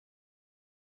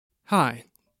Hi,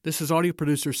 this is audio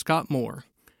producer Scott Moore.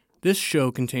 This show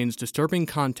contains disturbing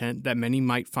content that many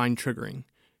might find triggering.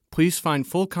 Please find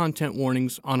full content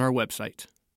warnings on our website.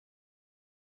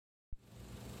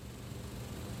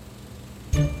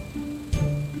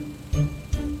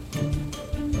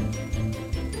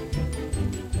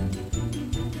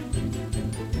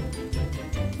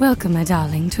 Welcome, my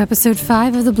darling, to episode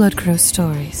 5 of the Bloodcrow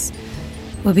Stories.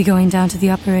 We'll be going down to the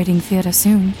operating theater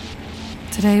soon.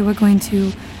 Today we're going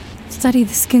to study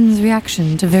the skin's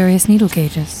reaction to various needle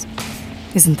gauges.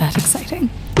 Isn't that exciting?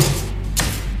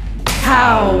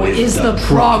 How is the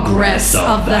progress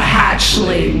of the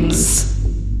hatchlings?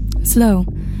 Slow,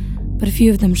 but a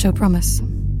few of them show promise.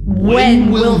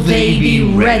 When will they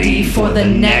be ready for the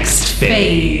next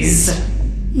phase?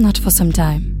 Not for some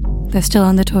time. They're still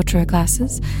on the torturer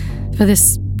classes. For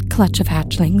this clutch of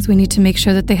hatchlings, we need to make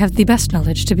sure that they have the best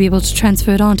knowledge to be able to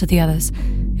transfer it on to the others,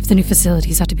 if the new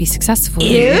facilities are to be successful.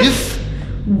 If?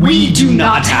 We do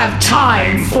not have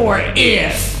time for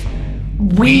if.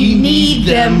 We need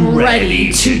them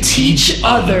ready to teach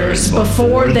others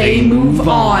before they move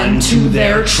on to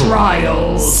their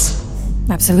trials.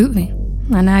 Absolutely.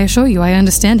 And I assure you, I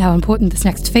understand how important this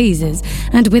next phase is,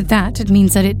 and with that, it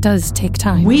means that it does take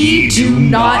time. We do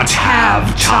not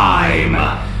have time.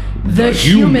 The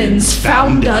humans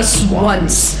found us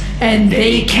once, and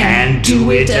they can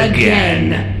do it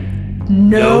again.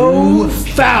 No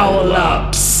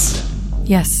foul-ups.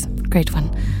 Yes, great one.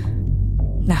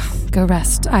 Now, go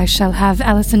rest. I shall have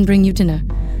Allison bring you dinner.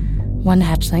 One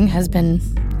hatchling has been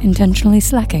intentionally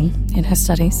slacking in her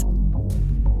studies.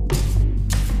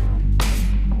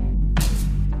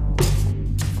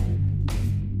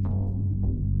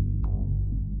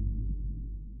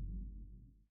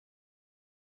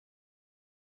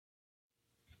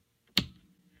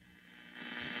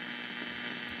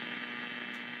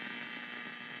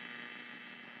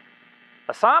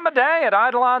 A summer day at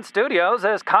Eidolon Studios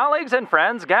as colleagues and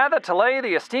friends gather to lay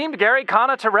the esteemed Gary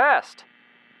Connor to rest.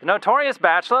 The notorious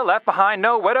bachelor left behind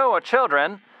no widow or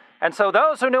children, and so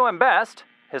those who knew him best,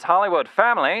 his Hollywood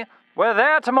family, were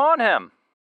there to mourn him.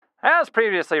 As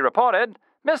previously reported,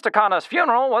 Mr. Connor's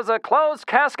funeral was a closed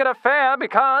casket affair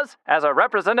because, as a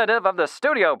representative of the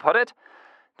studio put it,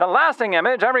 the lasting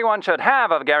image everyone should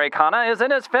have of Gary Connor is in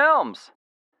his films.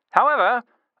 However,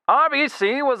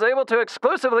 RBC was able to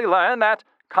exclusively learn that,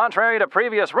 contrary to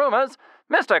previous rumors,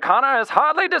 Mr. Connor is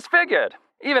hardly disfigured.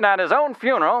 Even at his own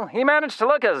funeral, he managed to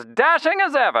look as dashing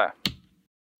as ever.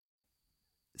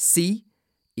 See?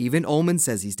 Even Ullman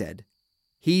says he's dead.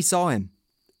 He saw him.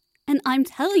 And I'm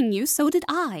telling you, so did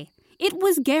I. It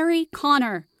was Gary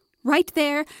Connor. Right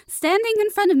there, standing in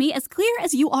front of me as clear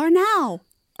as you are now.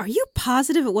 Are you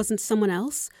positive it wasn't someone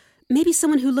else? Maybe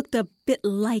someone who looked a bit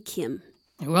like him.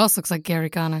 Who else looks like Gary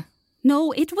Connor?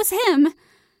 No, it was him.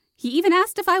 He even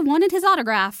asked if I wanted his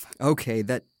autograph. Okay,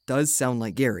 that does sound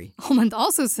like Gary. Ullman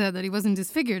also said that he wasn't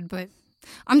disfigured, but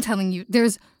I'm telling you,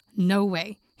 there's no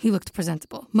way he looked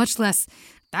presentable, much less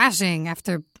dashing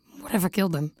after whatever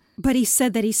killed him. But he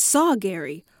said that he saw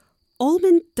Gary.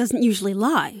 Ullman doesn't usually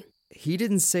lie. He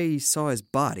didn't say he saw his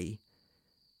body.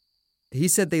 He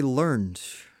said they learned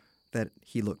that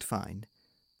he looked fine.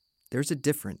 There's a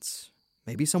difference.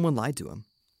 Maybe someone lied to him.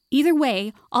 Either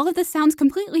way, all of this sounds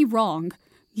completely wrong.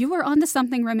 You were onto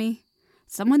something, Remy.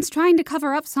 Someone's trying to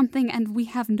cover up something, and we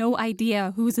have no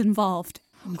idea who's involved.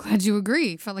 I'm glad you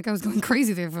agree. Felt like I was going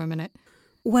crazy there for a minute.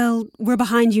 Well, we're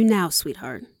behind you now,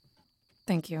 sweetheart.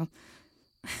 Thank you.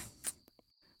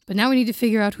 But now we need to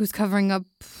figure out who's covering up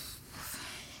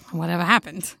whatever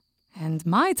happened. And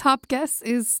my top guess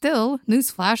is still,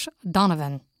 newsflash,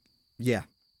 Donovan. Yeah.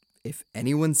 If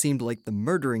anyone seemed like the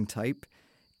murdering type,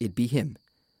 it'd be him.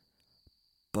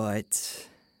 But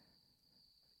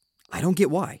I don't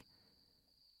get why.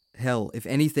 Hell, if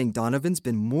anything, Donovan's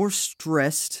been more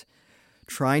stressed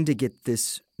trying to get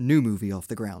this new movie off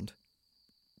the ground.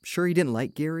 Sure, he didn't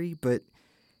like Gary, but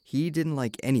he didn't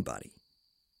like anybody.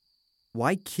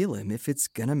 Why kill him if it's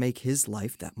gonna make his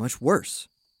life that much worse?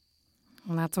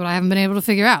 Well, that's what I haven't been able to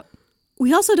figure out.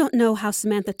 We also don't know how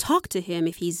Samantha talked to him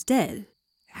if he's dead.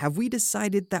 Have we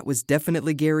decided that was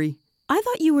definitely Gary? I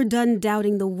thought you were done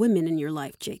doubting the women in your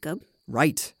life, Jacob.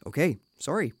 Right. Okay.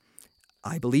 Sorry.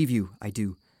 I believe you. I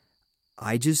do.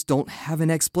 I just don't have an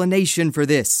explanation for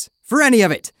this. For any of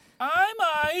it. I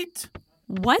might.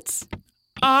 What?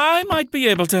 I might be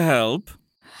able to help.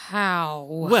 How?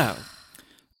 Well,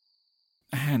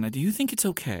 Hannah, do you think it's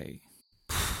okay?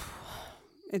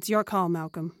 It's your call,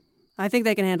 Malcolm. I think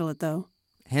they can handle it, though.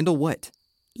 Handle what?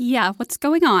 Yeah, what's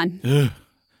going on?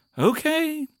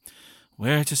 Okay.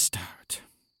 Where to start?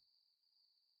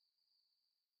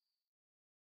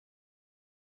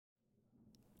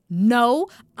 No,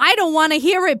 I don't want to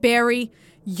hear it, Barry.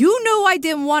 You knew I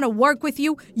didn't want to work with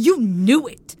you. You knew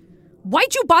it.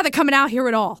 Why'd you bother coming out here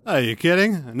at all? Are you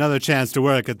kidding? Another chance to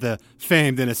work at the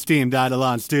famed and esteemed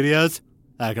Eidolon Studios?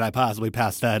 How could I possibly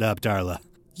pass that up, Darla?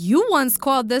 You once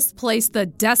called this place the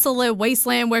desolate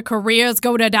wasteland where careers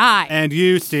go to die. And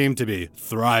you seem to be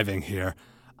thriving here.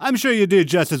 I'm sure you do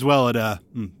just as well at a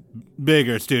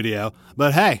bigger studio,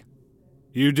 but hey,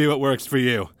 you do what works for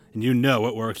you, and you know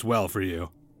what works well for you.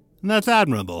 And that's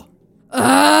admirable.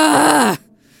 Ugh!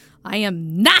 I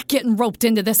am not getting roped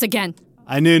into this again.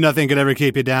 I knew nothing could ever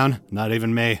keep you down, not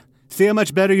even me. See how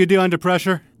much better you do under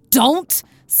pressure? Don't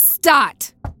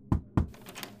start.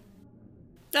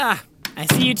 Ah, I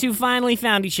see you two finally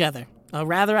found each other. Or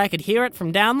rather, I could hear it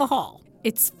from down the hall.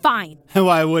 It's fine.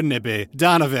 Why wouldn't it be?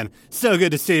 Donovan, so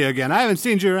good to see you again. I haven't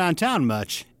seen you around town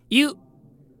much. You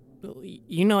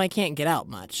know I can't get out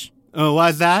much. Oh,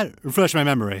 why's that? Refresh my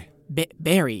memory.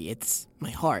 Barry, it's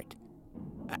my heart.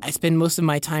 I spend most of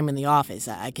my time in the office.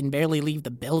 I can barely leave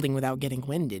the building without getting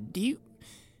winded. Do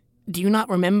you not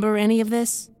remember any of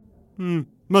this?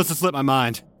 Must have slipped my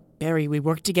mind. Barry, we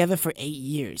worked together for 8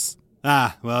 years.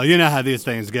 Ah, well, you know how these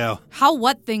things go. How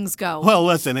what things go? Well,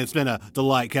 listen, it's been a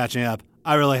delight catching up.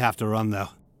 I really have to run, though.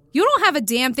 You don't have a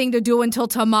damn thing to do until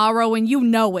tomorrow, and you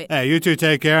know it. Hey, you two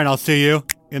take care, and I'll see you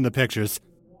in the pictures.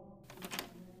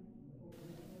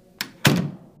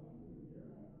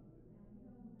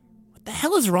 What the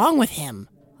hell is wrong with him?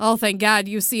 Oh, thank God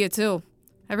you see it too.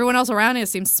 Everyone else around here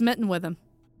seems smitten with him.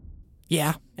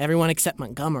 Yeah, everyone except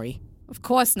Montgomery. Of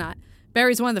course not.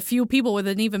 Barry's one of the few people with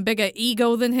an even bigger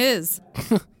ego than his.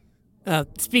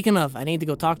 Speaking of, I need to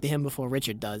go talk to him before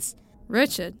Richard does.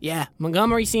 Richard? Yeah,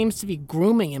 Montgomery seems to be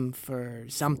grooming him for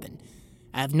something.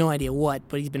 I have no idea what,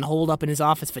 but he's been holed up in his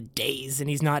office for days, and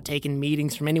he's not taking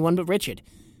meetings from anyone but Richard.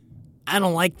 I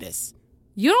don't like this.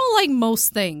 You don't like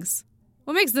most things.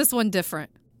 What makes this one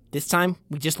different? This time,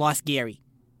 we just lost Gary.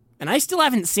 And I still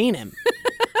haven't seen him.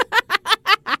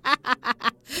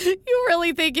 You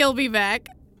really think he'll be back?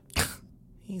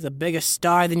 He's a bigger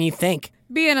star than you think.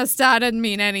 Being a star doesn't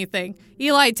mean anything.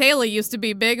 Eli Taylor used to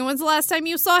be big, and when's the last time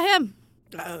you saw him?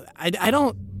 I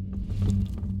don't...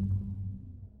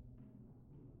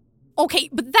 Okay,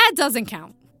 but that doesn't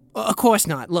count. Of course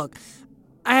not. Look,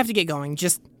 I have to get going.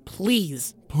 Just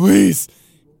please. Please.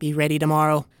 Be ready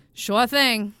tomorrow. Sure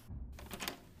thing.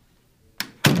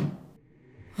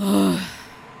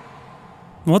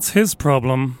 What's his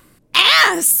problem?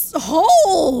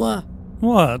 Asshole!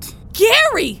 What?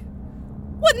 Gary!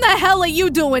 What in the hell are you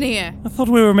doing here? I thought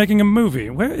we were making a movie.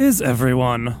 Where is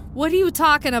everyone? What are you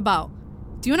talking about?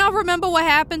 Do you not remember what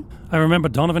happened? I remember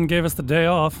Donovan gave us the day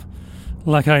off.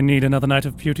 Like I need another night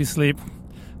of beauty sleep.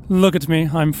 Look at me,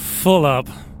 I'm full up.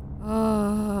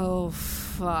 Oh,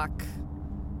 fuck.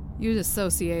 You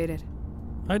dissociated.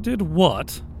 I did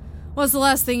what? What's the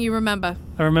last thing you remember?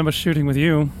 I remember shooting with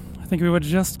you. I think we were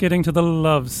just getting to the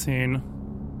love scene.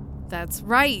 That's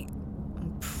right.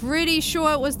 I'm pretty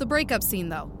sure it was the breakup scene,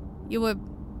 though. You were...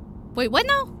 Wait, what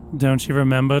now? Don't you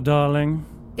remember, darling?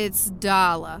 It's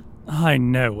Darla. I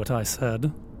know what I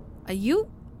said. Are you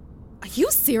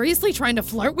seriously trying to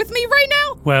flirt with me right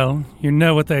now? Well, you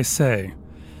know what they say.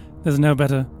 There's no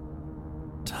better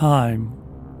time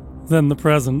than the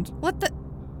present. What the...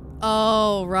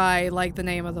 Oh, right, like the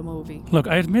name of the movie. Look,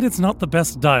 I admit it's not the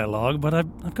best dialogue, but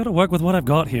I've got to work with what I've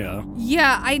got here.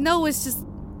 Yeah, I know, it's just...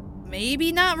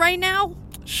 Maybe not right now?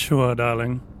 Sure,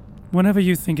 darling. Whenever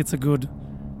you think it's a good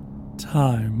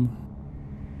time.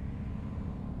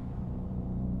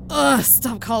 Ugh,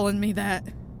 stop calling me that.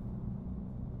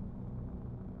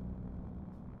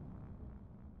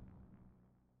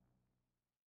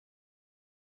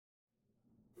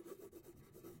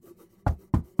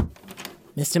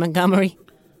 Mr. Montgomery?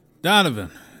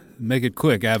 Donovan, make it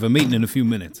quick. I have a meeting in a few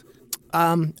minutes.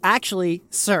 Actually,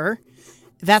 sir,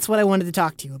 that's what I wanted to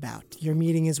talk to you about. Your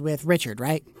meeting is with Richard,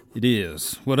 right? It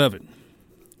is. What of it?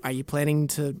 Are you planning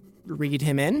to read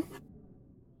him in?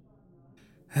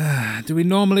 Do we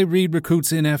normally read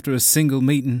recruits in after a single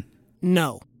meeting?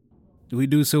 No. Do we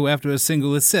do so after a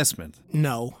single assessment?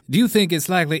 No. Do you think it's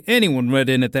likely anyone read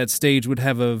in at that stage would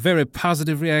have a very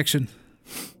positive reaction?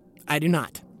 I do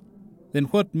not. Then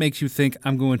what makes you think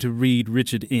I'm going to read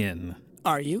Richard in?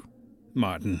 Are you?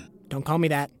 Martin. Don't call me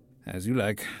that. As you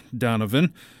like,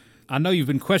 Donovan. I know you've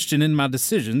been questioning my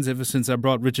decisions ever since I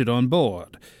brought Richard on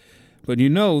board. But you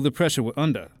know the pressure we're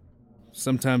under.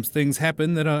 Sometimes things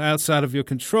happen that are outside of your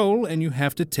control, and you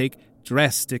have to take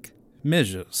drastic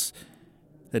measures.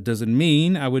 That doesn't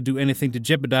mean I would do anything to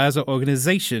jeopardize our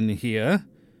organization here.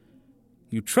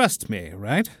 You trust me,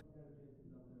 right?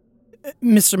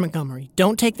 Mr. Montgomery,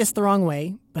 don't take this the wrong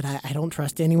way, but I don't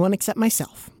trust anyone except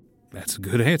myself. That's a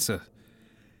good answer.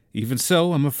 Even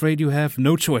so, I'm afraid you have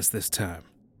no choice this time.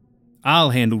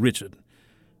 I'll handle Richard.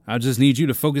 I just need you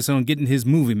to focus on getting his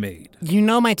movie made. You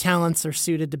know my talents are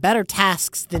suited to better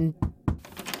tasks than...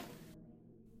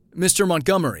 Mr.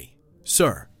 Montgomery,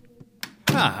 sir.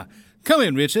 Ah, come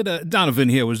in, Richard. Donovan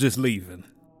here was just leaving.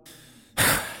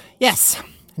 Yes, I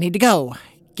need to go.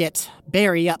 Get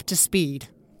Barry up to speed.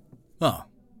 Oh,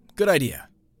 good idea.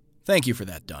 Thank you for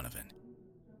that, Donovan.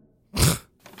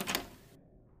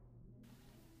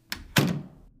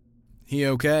 He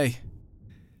okay?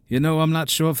 You know, I'm not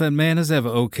sure if that man is ever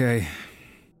okay.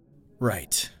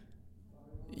 Right.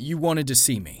 You wanted to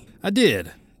see me. I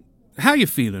did. How you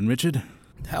feeling, Richard?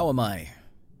 How am I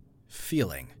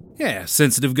feeling? Yeah,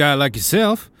 sensitive guy like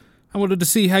yourself. I wanted to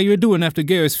see how you were doing after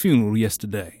Gary's funeral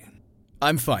yesterday.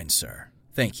 I'm fine, sir.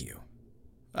 Thank you.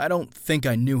 I don't think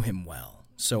I knew him well,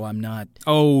 so I'm not...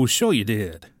 Oh, sure you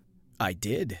did. I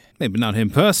did? Maybe not him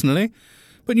personally,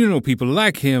 but you know people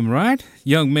like him, right?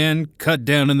 Young men cut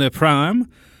down in their prime.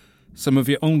 Some of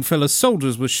your own fellow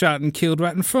soldiers were shot and killed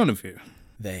right in front of you.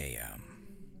 They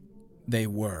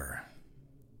were.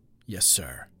 Yes,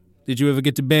 sir. Did you ever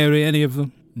get to bury any of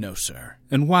them? No, sir.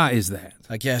 And why is that?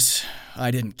 I guess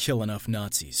I didn't kill enough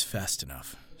Nazis fast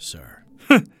enough, sir.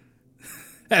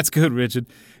 That's good, Richard.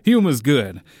 Humor's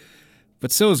good.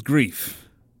 But so's grief.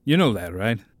 You know that,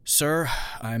 right? Sir,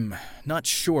 I'm not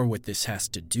sure what this has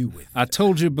to do with... I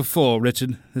told you before,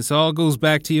 Richard. This all goes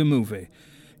back to your movie.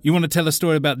 You want to tell a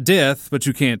story about death, but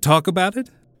you can't talk about it?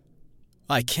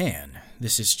 I can.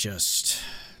 This is just...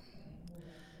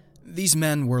 These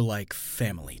men were like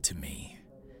family to me.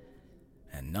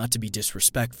 And not to be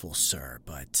disrespectful, sir,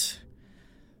 but...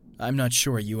 I'm not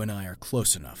sure you and I are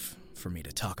close enough for me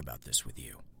to talk about this with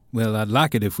you. Well, I'd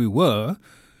like it if we were.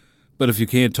 But if you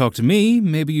can't talk to me,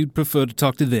 maybe you'd prefer to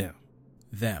talk to them.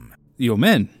 Them? Your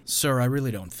men. Sir, I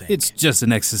really don't think... It's just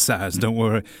an exercise, don't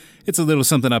worry. It's a little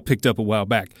something I picked up a while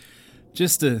back.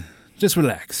 Just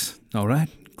relax, all right?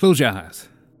 Close your eyes.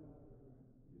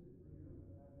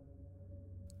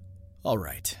 All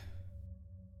right.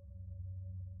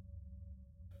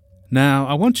 Now,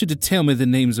 I want you to tell me the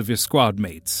names of your squad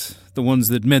mates, the ones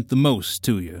that meant the most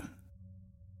to you.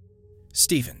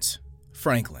 Stevens,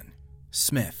 Franklin,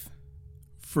 Smith,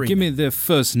 Freeman. Give me their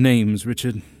first names,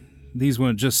 Richard. These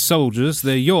weren't just soldiers,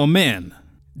 they're your men.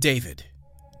 David,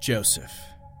 Joseph,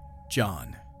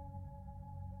 John,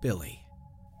 Billy.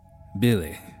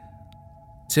 Billy.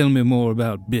 Tell me more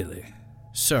about Billy.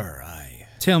 Sir,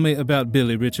 Tell me about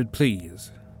Billy, Richard,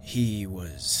 please. He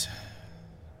was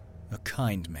a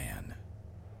kind man,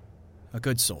 a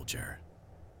good soldier,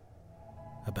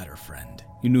 a better friend.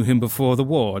 You knew him before the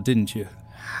war, didn't you?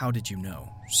 How did you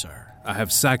know, sir? I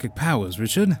have psychic powers,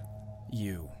 Richard.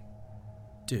 You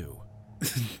do.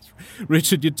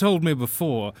 Richard, you told me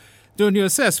before. During your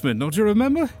assessment, don't you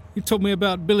remember? You told me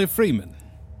about Billy Freeman.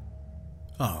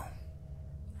 Oh,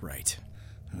 right.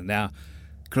 Now,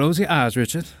 close your eyes,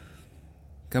 Richard.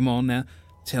 Come on now,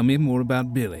 tell me more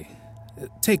about Billy.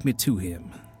 Take me to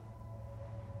him.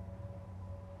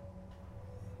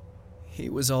 He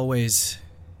was always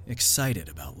excited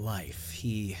about life.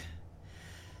 He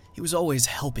was always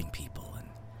helping people, and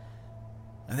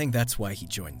I think that's why he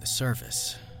joined the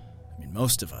service. I mean,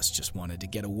 most of us just wanted to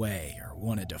get away or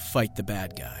wanted to fight the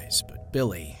bad guys, but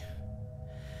Billy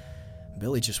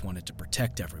just wanted to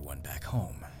protect everyone back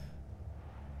home.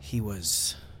 He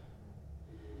was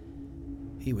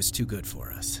too good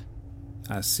for us.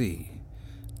 I see.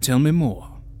 Tell me more.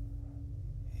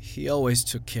 He always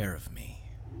took care of me,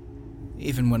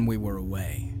 even when we were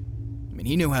away. I mean,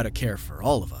 he knew how to care for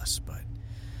all of us, but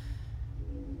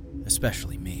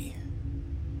especially me.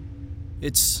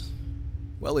 It's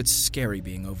scary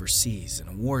being overseas in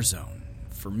a war zone.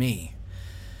 For me,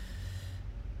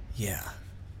 yeah.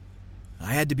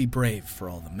 I had to be brave for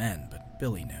all the men, but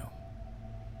Billy knew.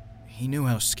 He knew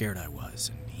how scared I was,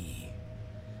 and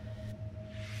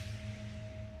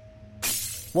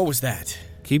What was that?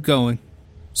 Keep going.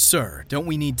 Sir, don't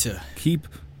we need to... Keep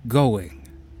going.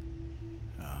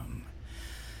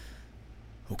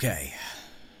 Okay.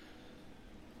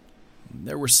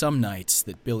 There were some nights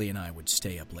that Billy and I would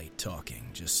stay up late talking,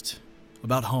 just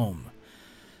about home,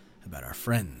 about our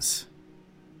friends,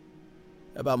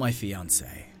 about my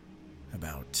fiancé,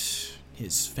 about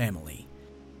his family.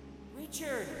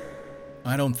 Richard!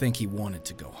 I don't think he wanted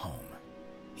to go home.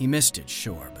 He missed it,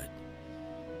 sure, but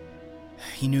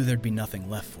he knew there'd be nothing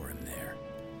left for him there.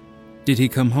 Did he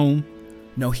come home?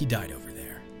 No, he died over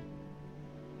there.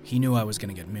 He knew I was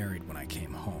going to get married when I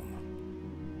came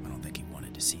home. I don't think he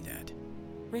wanted to see that.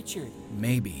 Richard.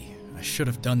 Maybe I should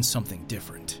have done something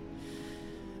different.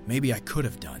 Maybe I could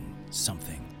have done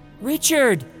something.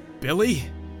 Richard! Billy?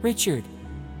 Richard.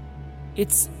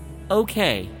 It's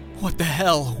okay. What the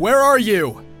hell? Where are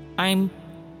you? I'm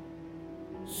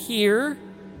here.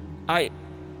 I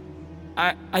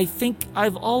think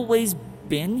I've always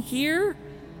been here?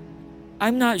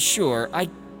 I'm not sure. I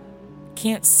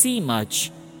can't see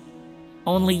much.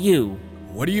 Only you.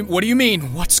 What do you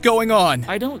mean? What's going on?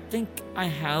 I don't think I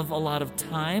have a lot of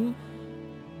time.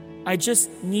 I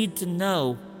just need to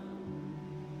know.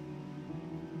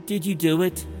 Did you do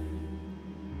it?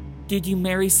 Did you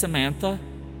marry Samantha?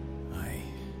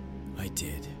 I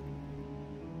did.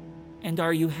 And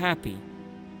are you happy?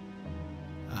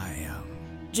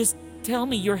 Just tell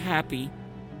me you're happy.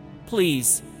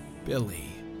 Please. Billy.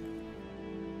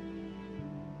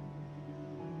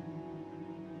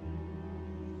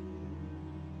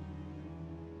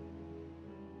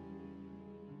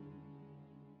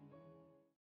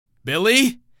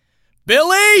 Billy?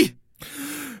 Billy?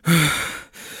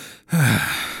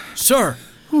 Sir!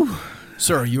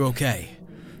 Sir, are you okay?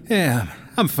 Yeah,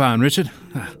 I'm fine, Richard.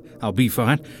 I'll be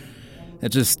fine. It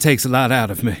just takes a lot out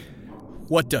of me.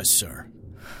 What does, sir?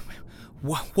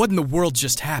 What in the world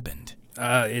just happened?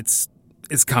 It's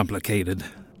complicated.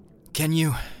 Can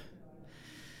you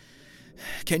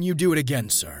do it again,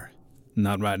 sir?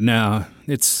 Not right now.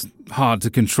 It's hard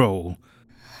to control.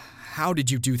 How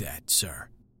did you do that, sir?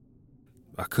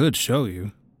 I could show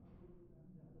you.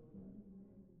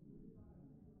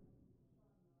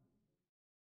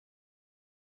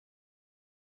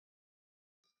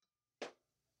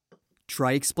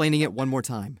 Try explaining it one more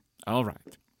time. All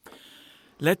right.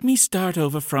 Let me start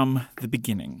over from the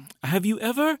beginning. Have you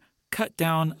ever cut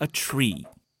down a tree?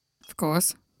 Of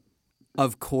course.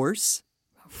 Of course?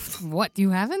 What,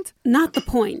 you haven't? Not the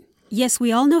point. Yes,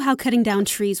 we all know how cutting down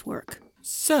trees work.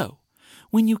 So,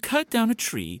 when you cut down a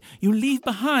tree, you leave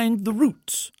behind the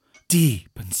roots,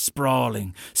 deep and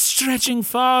sprawling, stretching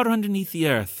far underneath the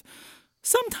earth,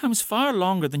 sometimes far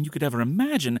longer than you could ever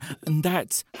imagine, and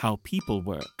that's how people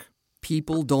work.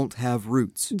 People don't have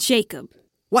roots. Jacob.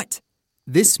 What?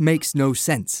 This makes no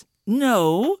sense.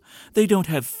 No, they don't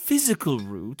have physical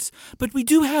roots, but we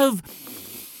do have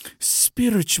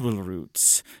spiritual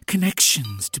roots,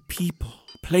 connections to people,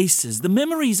 places, the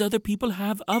memories other people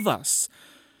have of us.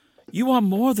 You are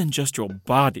more than just your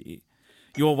body.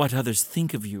 You're what others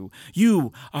think of you.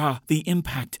 You are the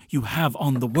impact you have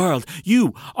on the world.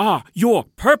 You are your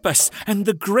purpose. And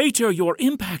the greater your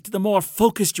impact, the more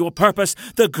focused your purpose,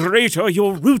 the greater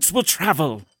your roots will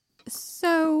travel.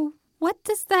 So, what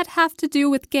does that have to do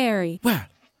with Gary? Well,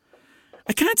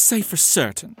 I can't say for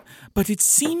certain, but it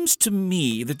seems to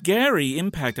me that Gary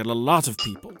impacted a lot of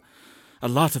people. A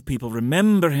lot of people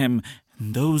remember him,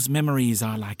 and those memories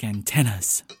are like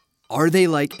antennas. Are they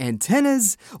like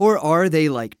antennas, or are they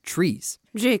like trees?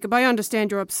 Jacob, I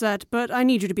understand you're upset, but I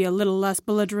need you to be a little less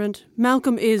belligerent.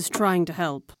 Malcolm is trying to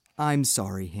help. I'm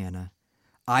sorry, Hannah.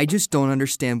 I just don't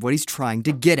understand what he's trying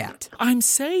to get at. I'm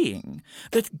saying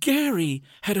that Gary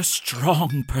had a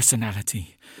strong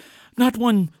personality, not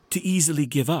one to easily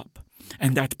give up.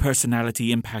 And that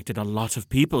personality impacted a lot of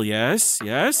people, yes?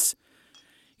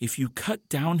 If you cut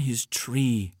down his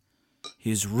tree,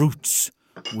 his roots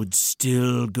would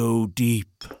still go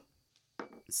deep.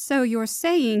 So you're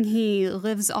saying he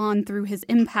lives on through his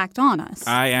impact on us?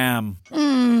 I am.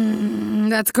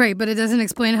 That's great, but it doesn't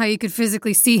explain how you could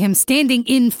physically see him standing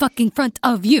in fucking front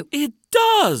of you. It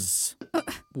does!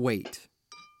 Wait.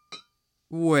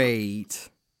 We're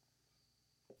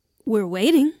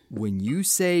waiting. When you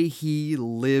say he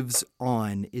lives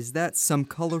on, is that some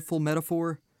colorful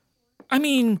metaphor? I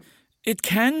mean, it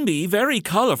can be very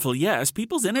colorful, yes.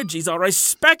 People's energies are a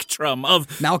spectrum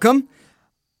of... Malcolm,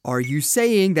 are you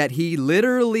saying that he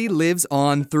literally lives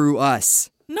on through us?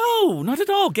 No, not at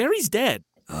all. Gary's dead.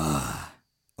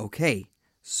 Okay,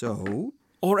 so...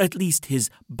 Or at least his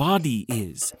body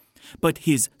is. But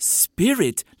his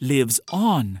spirit lives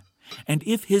on. And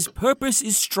if his purpose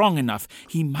is strong enough,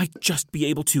 he might just be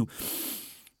able to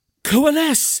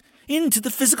coalesce into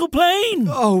the physical plane.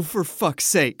 Oh, for fuck's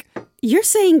sake. You're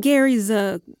saying Gary's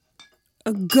a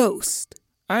ghost.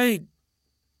 I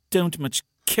don't much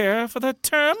care for that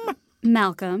term.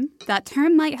 Malcolm, that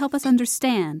term might help us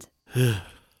understand.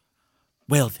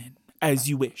 Well then, as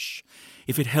you wish.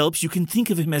 If it helps, you can think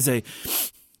of him as a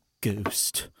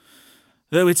ghost.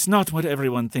 Though it's not what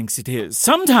everyone thinks it is.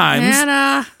 Sometimes...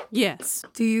 Hannah! Yes.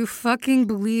 Do you fucking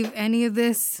believe any of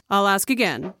this? I'll ask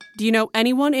again. Do you know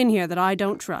anyone in here that I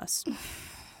don't trust?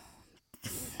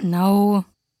 No.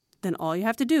 Then all you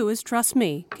have to do is trust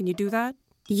me. Can you do that?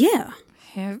 Yeah.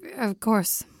 Yeah, of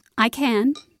course. I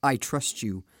can. I trust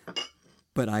you.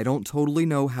 But I don't totally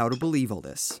know how to believe all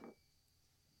this.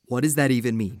 What does that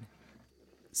even mean?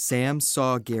 Sam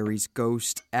saw Gary's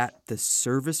ghost at the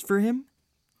service for him?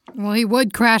 Well, he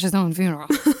would crash his own funeral.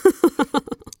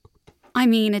 I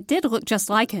mean, it did look just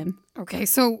like him. Okay,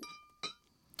 so...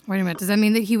 Wait a minute, does that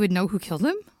mean that he would know who killed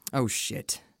him? Oh,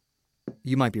 shit.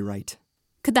 You might be right.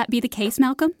 Could that be the case,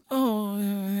 Malcolm? Oh,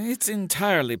 it's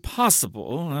entirely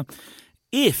possible.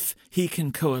 If he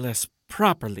can coalesce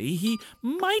properly, he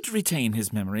might retain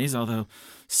his memories, although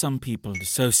some people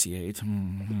dissociate.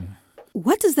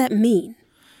 What does that mean?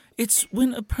 It's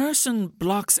when a person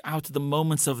blocks out the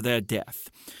moments of their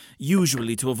death,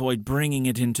 usually to avoid bringing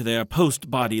it into their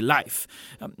post-body life.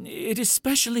 It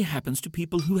especially happens to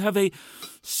people who have a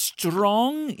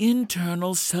strong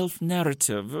internal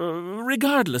self-narrative,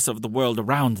 regardless of the world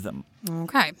around them.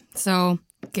 Okay, so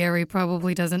Gary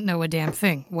probably doesn't know a damn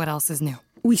thing. What else is new?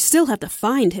 We still have to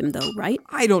find him, though, right?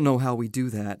 I don't know how we do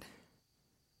that.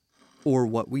 Or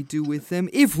what we do with him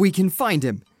if we can find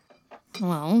him.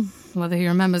 Well, whether he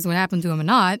remembers what happened to him or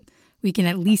not, we can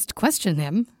at least question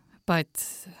him. But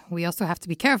we also have to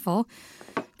be careful,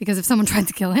 because if someone tried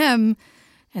to kill him,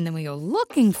 and then we go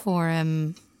looking for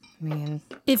him, I mean...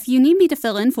 If you need me to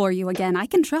fill in for you again, I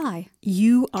can try.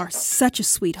 You are such a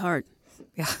sweetheart.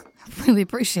 Yeah, I really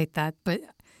appreciate that, but...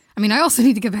 I mean, I also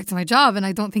need to get back to my job, and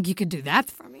I don't think you could do that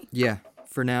for me. Yeah,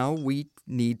 for now, we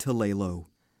need to lay low.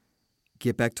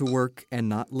 Get back to work and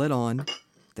not let on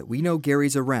that we know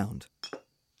Gary's around,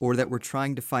 or that we're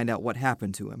trying to find out what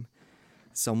happened to him.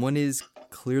 Someone is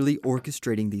clearly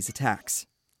orchestrating these attacks.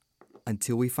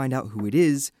 Until we find out who it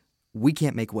is, we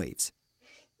can't make waves.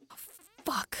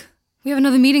 Fuck. We have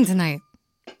another meeting tonight.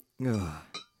 Ugh.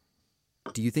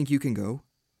 Do you think you can go?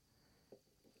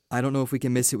 I don't know if we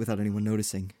can miss it without anyone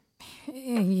noticing.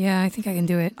 Yeah, I think I can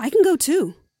do it. I can go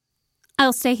too.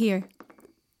 I'll stay here.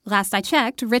 Last I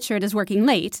checked, Richard is working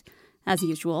late, as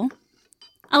usual.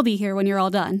 I'll be here when you're all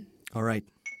done. All right.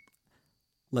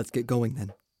 Let's get going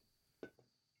then.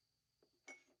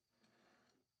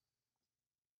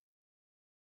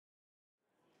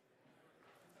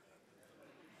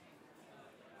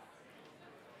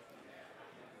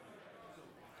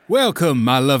 Welcome,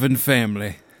 my loving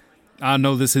family. I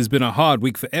know this has been a hard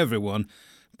week for everyone,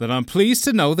 but I'm pleased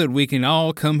to know that we can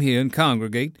all come here and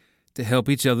congregate to help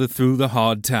each other through the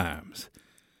hard times.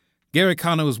 Gary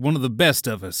Connor was one of the best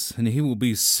of us, and he will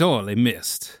be sorely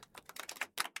missed.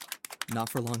 Not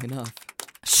for long enough.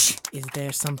 Shh! Is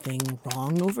there something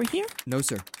wrong over here? No,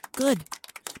 sir. Good,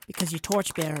 because your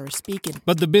torchbearer is speaking.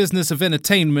 But the business of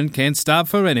entertainment can't stop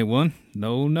for anyone.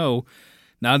 No,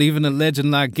 not even a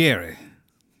legend like Gary.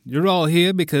 You're all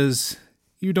here because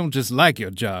you don't just like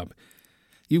your job.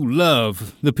 You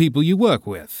love the people you work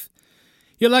with.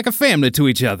 You're like a family to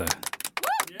each other.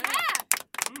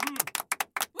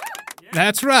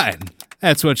 That's right.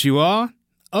 That's what you are.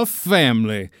 A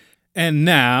family. And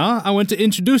now I want to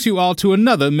introduce you all to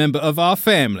another member of our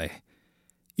family.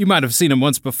 You might have seen him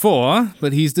once before,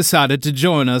 but he's decided to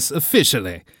join us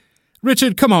officially.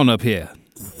 Richard, come on up here.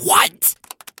 What?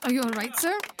 Are you all right,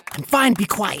 sir? I'm fine, be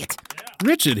quiet.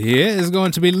 Richard here is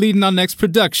going to be leading our next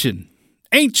production,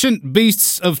 Ancient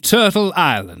Beasts of Turtle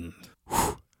Island.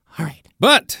 All right.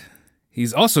 But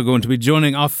he's also going to be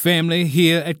joining our family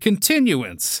here at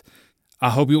Continuance. I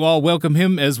hope you all welcome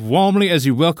him as warmly as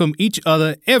you welcome each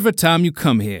other every time you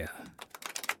come here.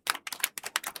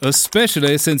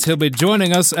 Especially since he'll be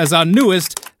joining us as our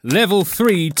newest Level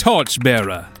 3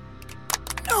 torchbearer.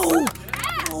 No!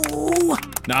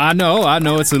 Now, I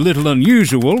know it's a little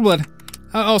unusual, but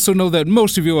I also know that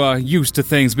most of you are used to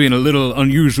things being a little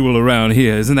unusual around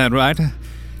here, isn't that right?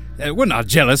 We're not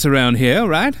jealous around here,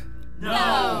 right?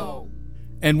 No!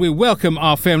 And we welcome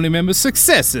our family members'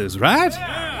 successes, right?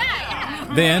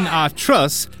 Then I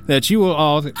trust that you will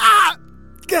all...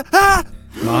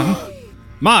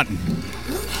 Martin.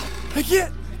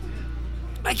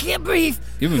 I can't breathe.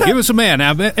 Give him some air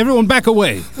now. Everyone back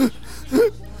away.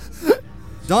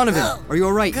 Donovan, are you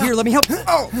all right? Here, let me help.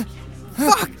 Oh,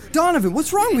 fuck. Donovan,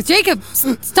 what's wrong with you? Jacob,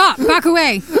 stop. Back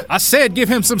away. I said give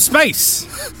him some space.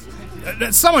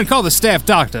 Someone call the staff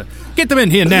doctor. Get them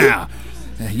in here now.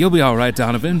 You'll be all right,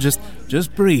 Donovan. Just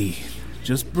breathe.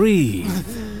 Just breathe.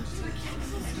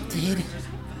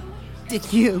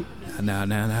 Did you? Now,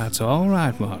 it's all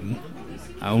right, Martin.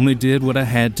 I only did what I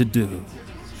had to do.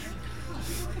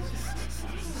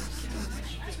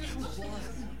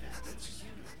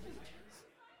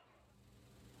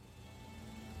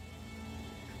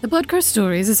 The Blood Curse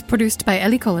Stories is produced by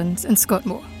Ellie Collins and Scott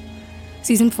Moore.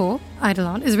 Season 4,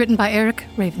 Eidolon, is written by Eric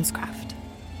Ravenscraft.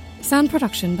 Sound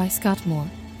production by Scott Moore,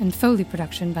 and Foley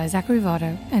production by Zachary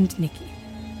Votto and Nikki.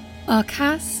 Our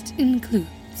cast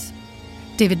includes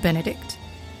David Benedict,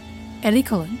 Ellie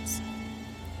Collins,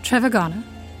 Trevor Garner,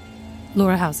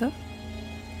 Laura Hauser,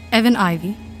 Evan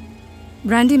Ivey,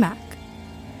 Randy Mack,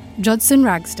 Judson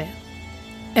Ragsdale,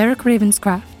 Eric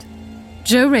Ravenscraft,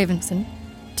 Joe Ravenson,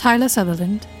 Tyler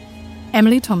Sutherland,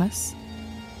 Emily Thomas,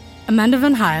 Amanda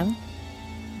Van Heil,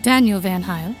 Daniel Van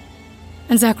Heil,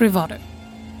 and Zachary Votto.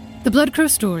 The Blood Crow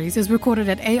Stories is recorded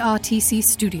at ARTC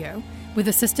Studio with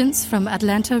assistance from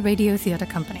Atlanta Radio Theatre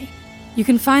Company. You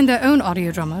can find their own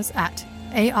audio dramas at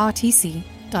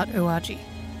artc.org.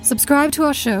 Subscribe to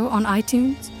our show on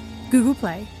iTunes, Google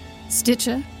Play,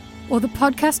 Stitcher, or the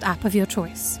podcast app of your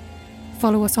choice.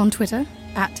 Follow us on Twitter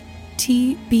at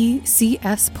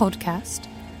TBCS Podcast,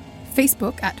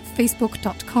 Facebook at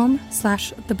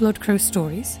facebook.com/The Blood Crow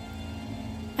Stories,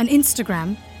 and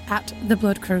Instagram at The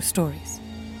Blood Crow Stories.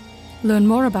 Learn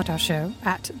more about our show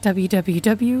at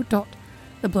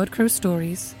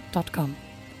www.thebloodcrowstories.com.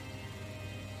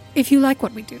 If you like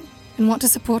what we do and want to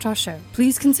support our show,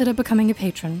 please consider becoming a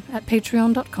patron at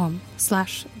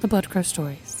patreon.com/The Blood Crow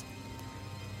Stories.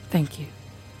 Thank you.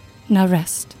 Now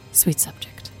rest, sweet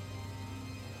subject.